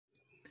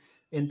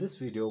In this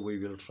video, we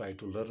will try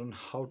to learn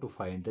how to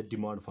find the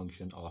demand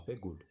function of a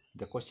good.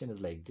 The question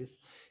is like this: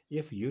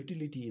 if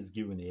utility is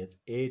given as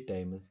a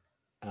times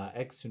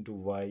x into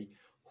y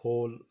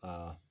whole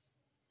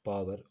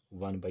power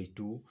 1 by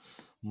 2,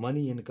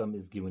 money income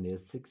is given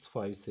as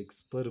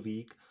 656 per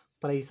week,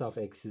 price of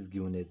x is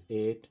given as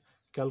 8,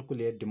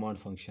 calculate demand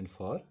function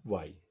for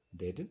y,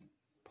 that is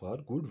for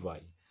good y.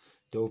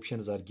 The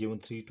options are given: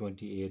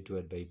 328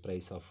 divided by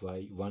price of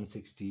y,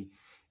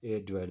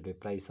 168 divided by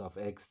price of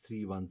x,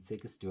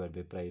 316 divided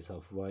by price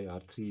of y,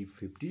 or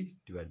 350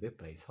 divided by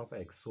price of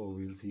x. So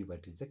we will see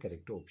what is the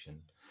correct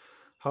option.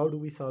 How do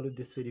we solve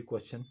this very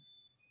question?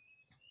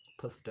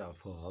 First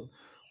of all,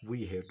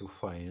 we have to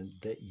find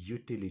the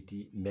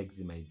utility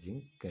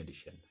maximizing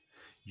condition.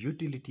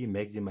 Utility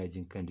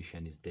maximizing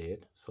condition is there.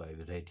 So I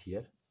will write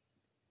here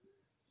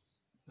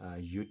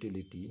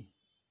utility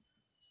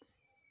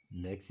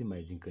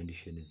maximizing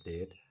condition is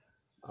that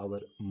our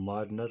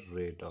marginal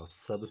rate of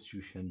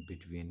substitution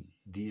between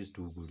these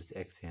two goods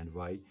x and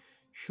y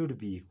should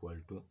be equal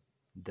to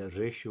the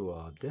ratio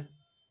of the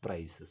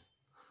prices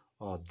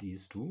of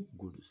these two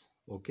goods.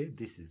 Okay,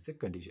 this is the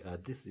condition,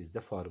 this is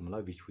the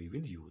formula which we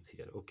will use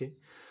here. Okay,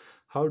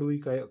 how do we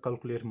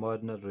calculate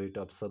marginal rate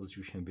of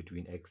substitution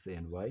between x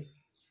and y?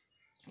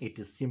 It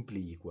is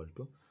simply equal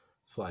to,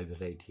 so I will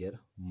write here,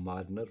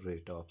 marginal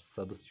rate of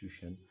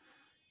substitution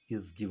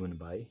is given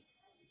by,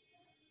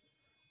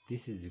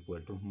 this is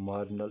equal to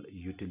marginal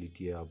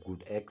utility of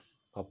good x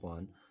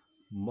upon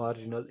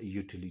marginal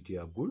utility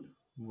of good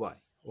y.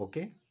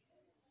 Okay,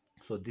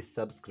 so this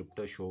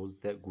subscript shows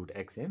the good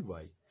x and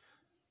y.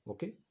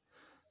 Okay,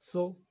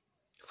 so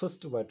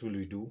first what will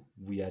we do?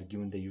 We are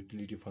given the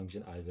utility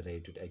function. I will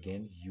write it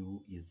again.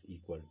 U is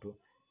equal to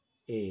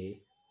a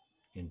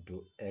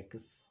into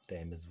x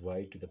times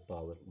y to the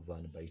power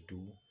 1 by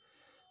 2.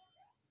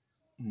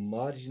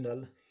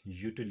 Marginal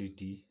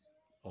utility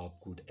of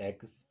good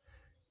x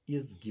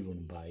is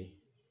given by,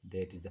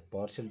 that is the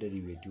partial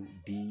derivative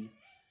du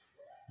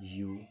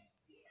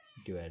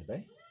divided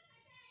by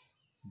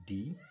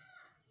dx.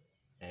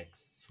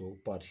 So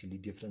partially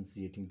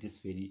differentiating this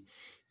very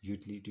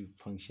utility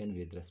function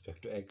with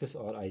respect to x,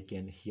 or I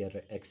can here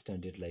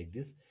extend it like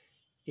this: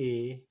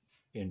 a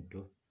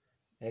into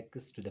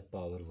x to the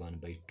power 1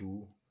 by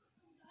 2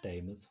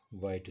 times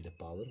y to the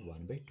power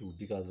 1 by 2,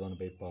 because 1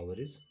 by power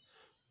is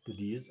to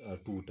these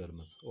two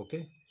terms.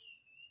 Okay,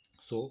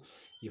 so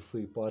if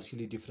we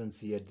partially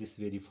differentiate this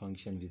very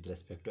function with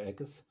respect to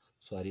x,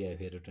 sorry, I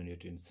have written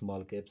it in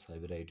small caps, I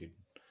will write it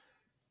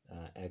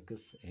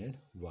x and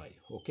y.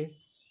 Okay,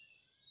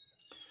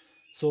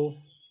 so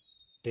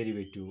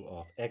derivative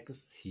of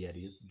x here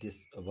is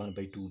this 1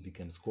 by 2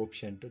 becomes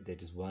coefficient,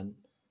 that is 1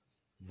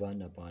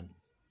 upon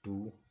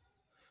 2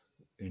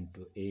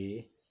 into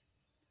a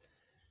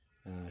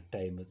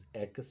times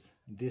x.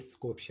 This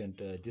coefficient,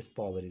 this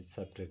power is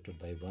subtracted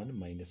by 1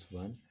 minus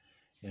 1,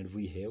 and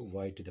we have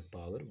y to the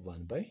power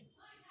 1 by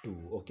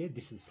 2. Okay,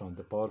 this is from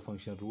the power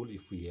function rule.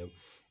 If we have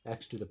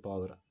x to the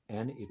power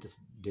n, its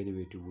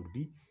derivative would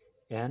be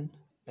n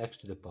x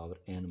to the power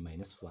n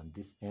minus 1.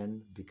 This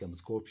n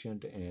becomes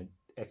coefficient and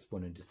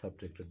exponent is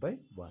subtracted by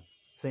 1.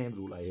 Same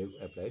rule I have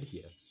applied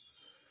here.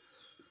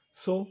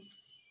 So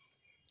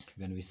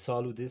when we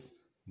solve this,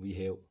 we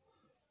have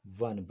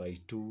 1 by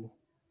 2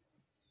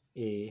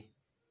 a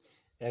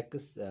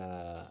x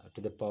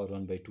to the power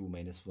 1 by 2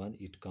 minus 1,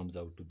 it comes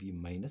out to be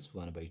minus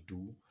 1 by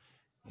 2,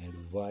 and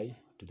y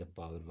to the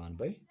power 1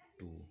 by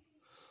 2,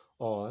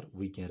 or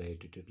we can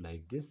write it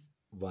like this: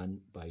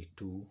 1 by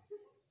 2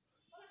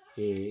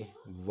 a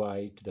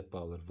y to the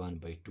power 1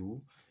 by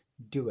 2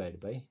 divided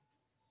by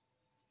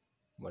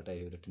what I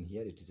have written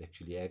here, it is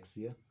actually x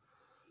here,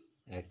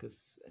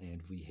 x,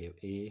 and we have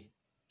a.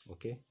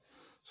 Okay,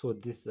 so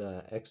this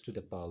x to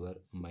the power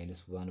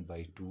minus 1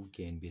 by 2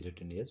 can be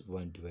written as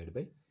 1 divided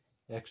by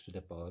x to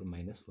the power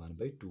minus 1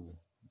 by 2,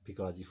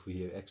 because if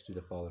we have x to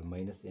the power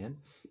minus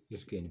n,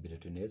 it can be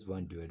written as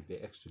 1 divided by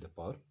x to the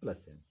power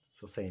plus n.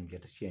 So sign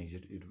gets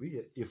changed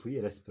if we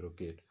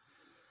reciprocate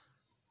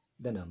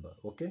the number.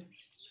 Okay,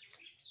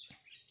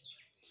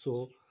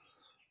 so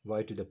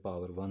y to the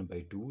power 1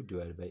 by 2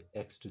 divided by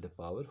x to the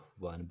power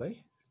 1 by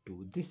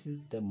 2. This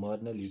is the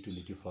marginal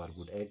utility for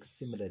good x.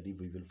 Similarly,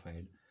 we will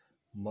find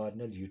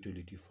marginal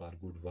utility for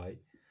good y,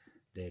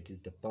 that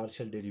is the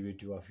partial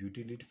derivative of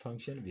utility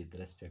function with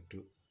respect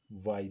to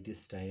y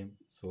this time.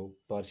 So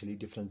partially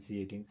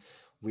differentiating,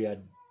 we are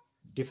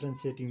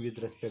differentiating with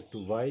respect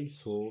to y,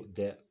 so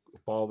the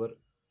power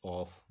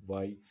of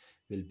y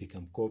will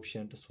become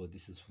coefficient. So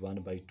this is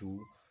 1 by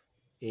 2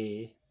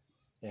 a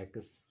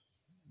x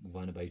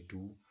 1 by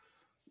 2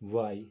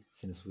 y,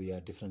 since we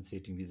are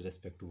differentiating with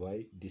respect to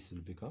y, this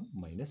will become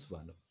minus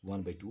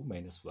 1 by 2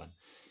 minus 1,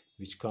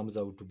 which comes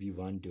out to be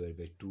 1 divided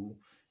by 2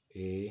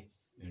 a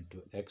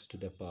into x to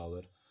the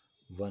power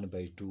 1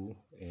 by 2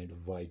 and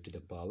y to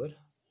the power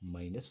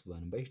minus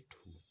 1 by 2,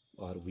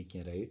 or we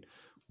can write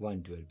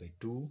 1 divided by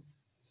 2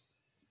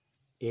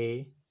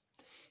 a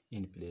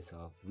in place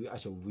of,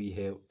 we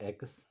have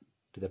x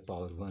to the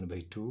power 1 by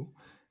 2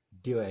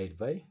 divided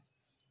by,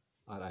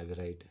 or I will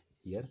write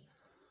here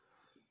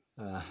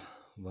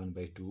 1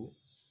 by 2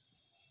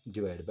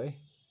 divided by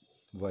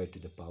y to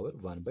the power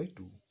 1 by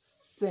 2.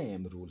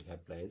 Same rule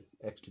applies.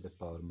 X to the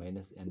power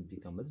minus n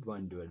becomes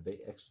 1 divided by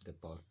x to the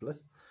power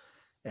plus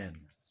n,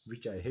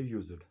 which I have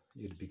used.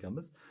 It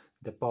becomes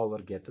the power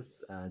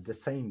gets the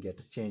sign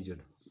gets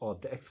changed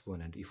of the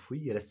exponent if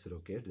we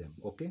reciprocate them.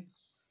 Okay,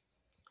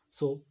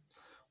 so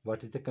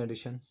what is the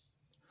condition?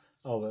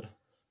 I will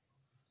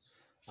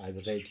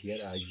write here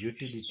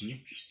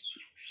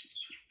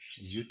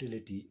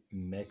utility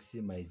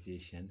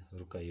maximization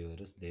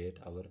requires that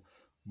our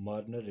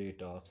marginal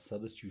rate of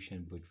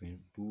substitution between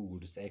two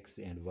goods x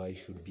and y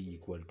should be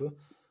equal to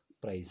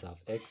price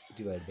of x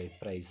divided by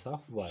price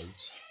of y.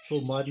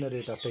 So marginal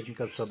rate of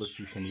technical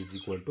substitution is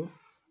equal to,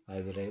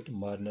 I will write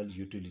marginal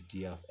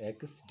utility of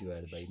x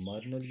divided by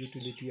marginal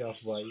utility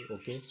of y,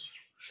 okay,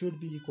 should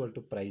be equal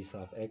to price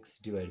of x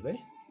divided by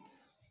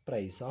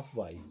price of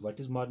y. What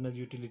is marginal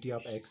utility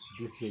of x?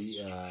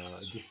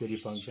 This very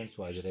function.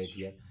 So I will write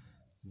here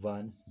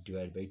 1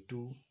 divided by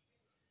 2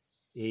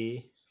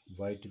 a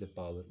y to the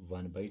power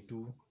 1 by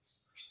 2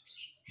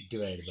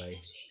 divided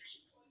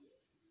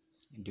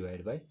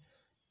by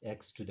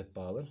x to the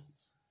power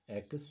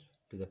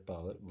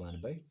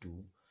 1 by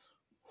 2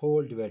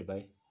 whole divided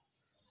by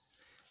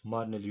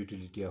marginal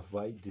utility of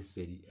y, this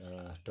very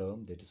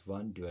term, that is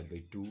 1 divided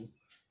by 2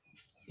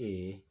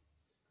 a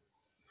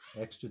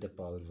x to the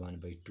power 1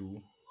 by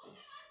 2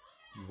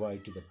 y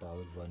to the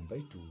power 1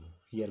 by 2.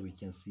 Here we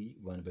can see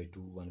 1 by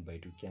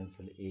 2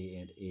 cancel, a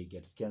and a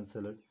gets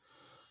cancelled.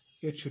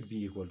 It should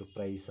be equal to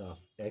price of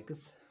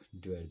x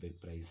divided by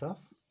price of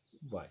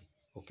y.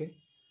 Okay,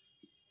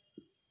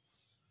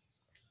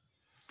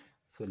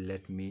 so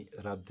let me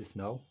rub this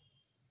now,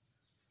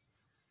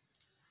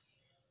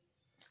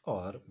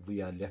 or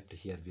we are left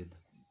here with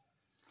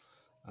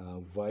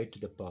y to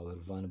the power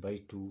 1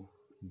 by 2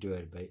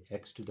 divided by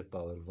x to the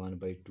power 1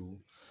 by 2.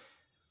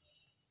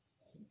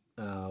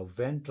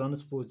 When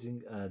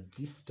transposing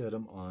this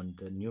term on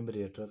the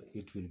numerator,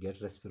 it will get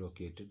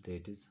reciprocated.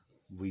 That is,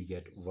 we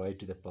get y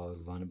to the power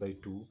 1 by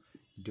 2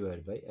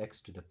 divided by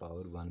x to the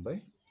power 1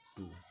 by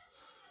 2,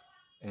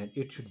 and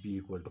it should be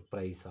equal to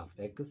price of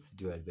x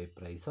divided by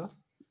price of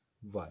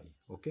y.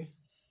 Okay,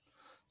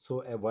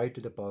 so a y to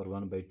the power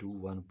 1 by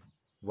 2,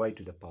 y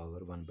to the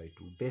power 1 by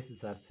 2,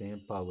 bases are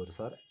same, powers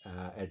are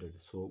added,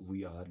 so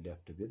we are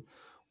left with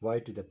y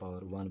to the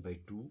power 1 by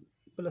 2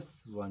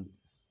 plus 1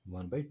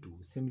 by 2.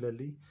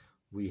 Similarly,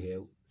 we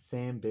have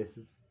same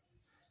basis,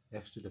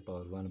 x to the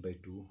power 1 by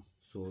 2,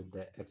 so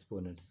the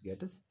exponents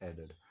get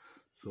added.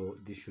 So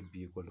this should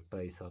be equal to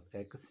price of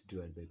x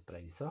divided by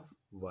price of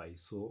y.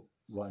 So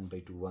 1 by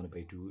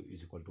 2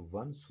 is equal to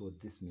 1. So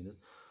this means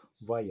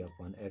y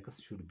upon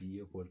x should be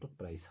equal to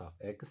price of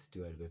x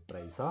divided by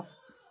price of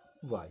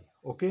y.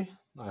 Okay,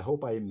 I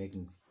hope I am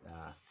making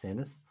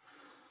sense.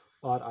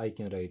 Or I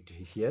can write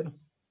here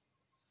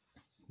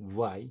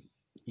y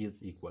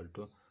is equal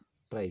to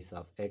price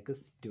of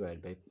x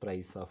divided by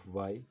price of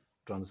y.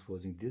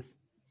 Transposing this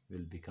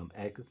will become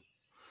x.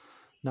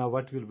 Now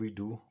what will we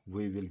do?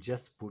 We will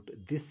just put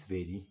this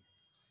very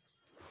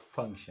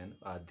function,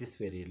 this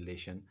very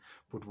relation,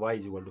 put y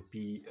is equal to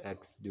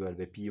px divided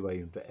by py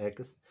into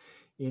x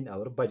in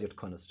our budget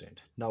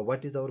constraint. Now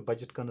what is our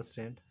budget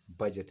constraint?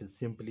 Budget is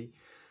simply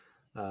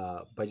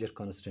budget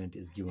constraint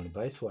is given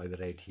by, so I will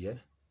write here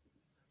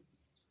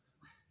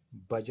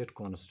budget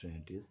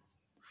constraint is,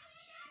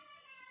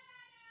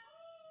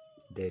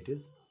 that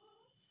is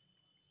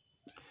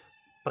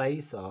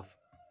price of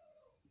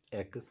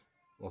x,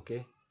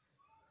 okay,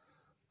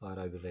 or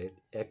I will write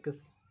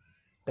x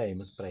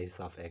times price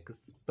of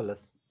x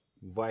plus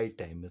y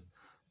times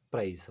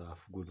price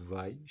of good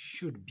y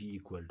should be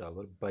equal to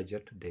our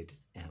budget, that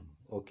is m.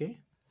 Okay,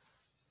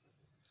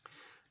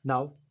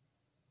 now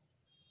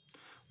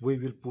we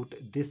will put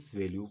this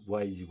value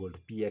y is equal to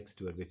px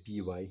divided by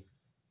py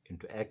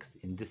into x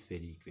in this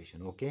very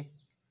equation. Okay,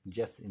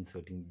 just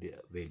inserting the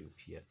value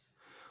here.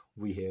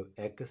 We have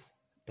x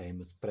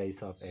times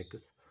price of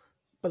x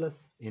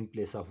plus, in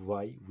place of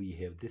y we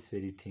have this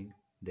very thing,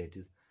 that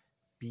is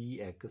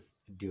px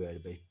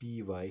divided by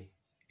py,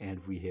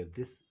 and we have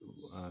this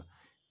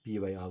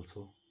py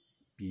also,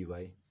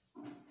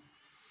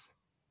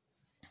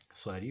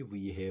 sorry,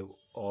 we have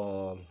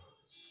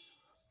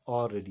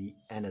already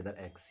another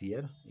x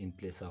here in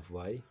place of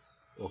y.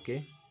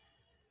 Okay,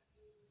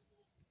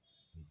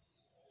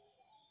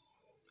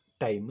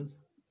 times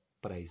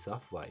price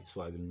of y.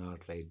 So I will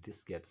not write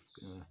this, gets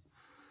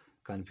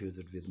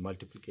confused with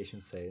multiplication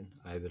sign.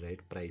 I will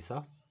write price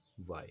of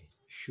y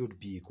should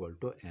be equal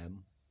to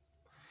m.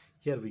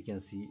 Here we can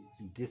see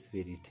this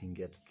very thing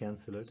gets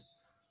cancelled.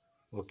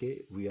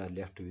 Okay, we are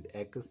left with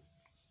x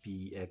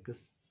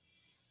px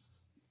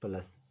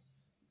plus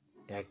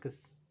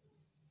x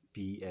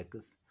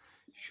px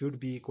should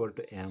be equal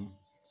to m,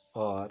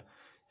 or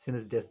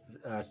since this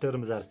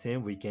terms are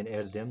same, we can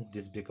add them.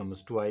 This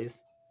becomes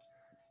twice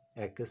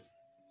x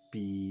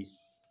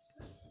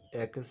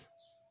px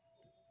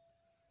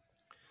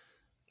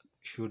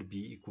should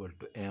be equal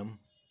to m,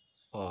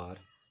 or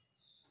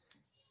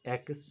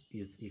x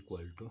is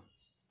equal to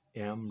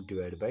m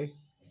divided by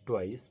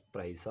twice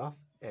price of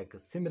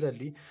x.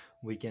 Similarly,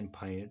 we can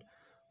find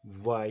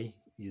y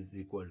is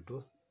equal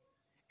to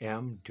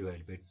m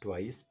divided by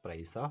twice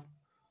price of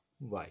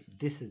y.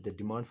 This is the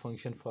demand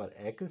function for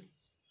x.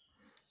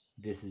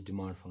 This is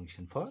demand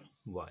function for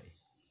y.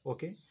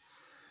 Okay.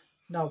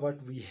 Now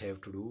what we have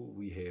to do,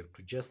 we have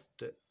to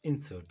just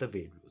insert the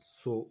values.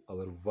 So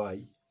our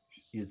y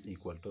is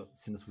equal to,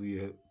 since we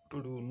have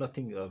to do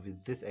nothing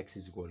with this, x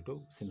is equal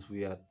to, since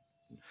we are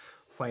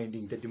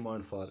finding the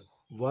demand for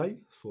y,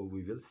 so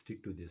we will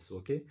stick to this.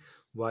 Okay,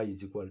 y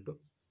is equal to,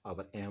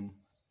 our m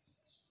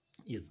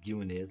is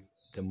given as,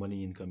 the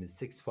money income is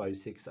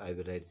 656. I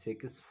will write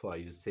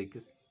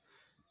 656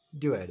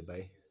 divided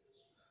by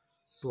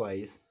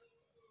twice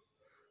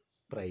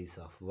price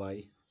of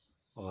y,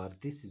 or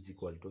this is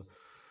equal to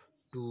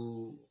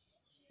 2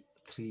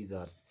 3s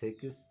are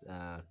 6,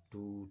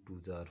 2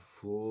 2s are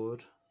 4,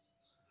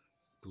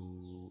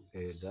 2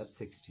 8s are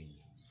 16.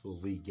 So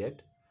we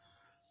get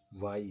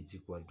y is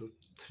equal to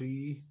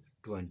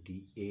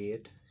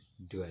 328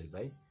 divided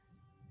by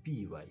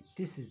py.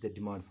 This is the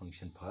demand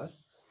function for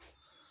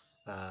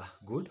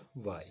good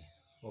y.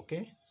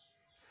 Okay,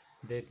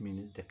 that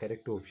means the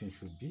correct option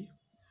should be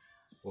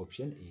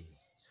option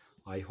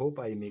A. I hope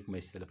I make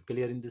myself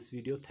clear in this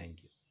video.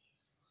 Thank you.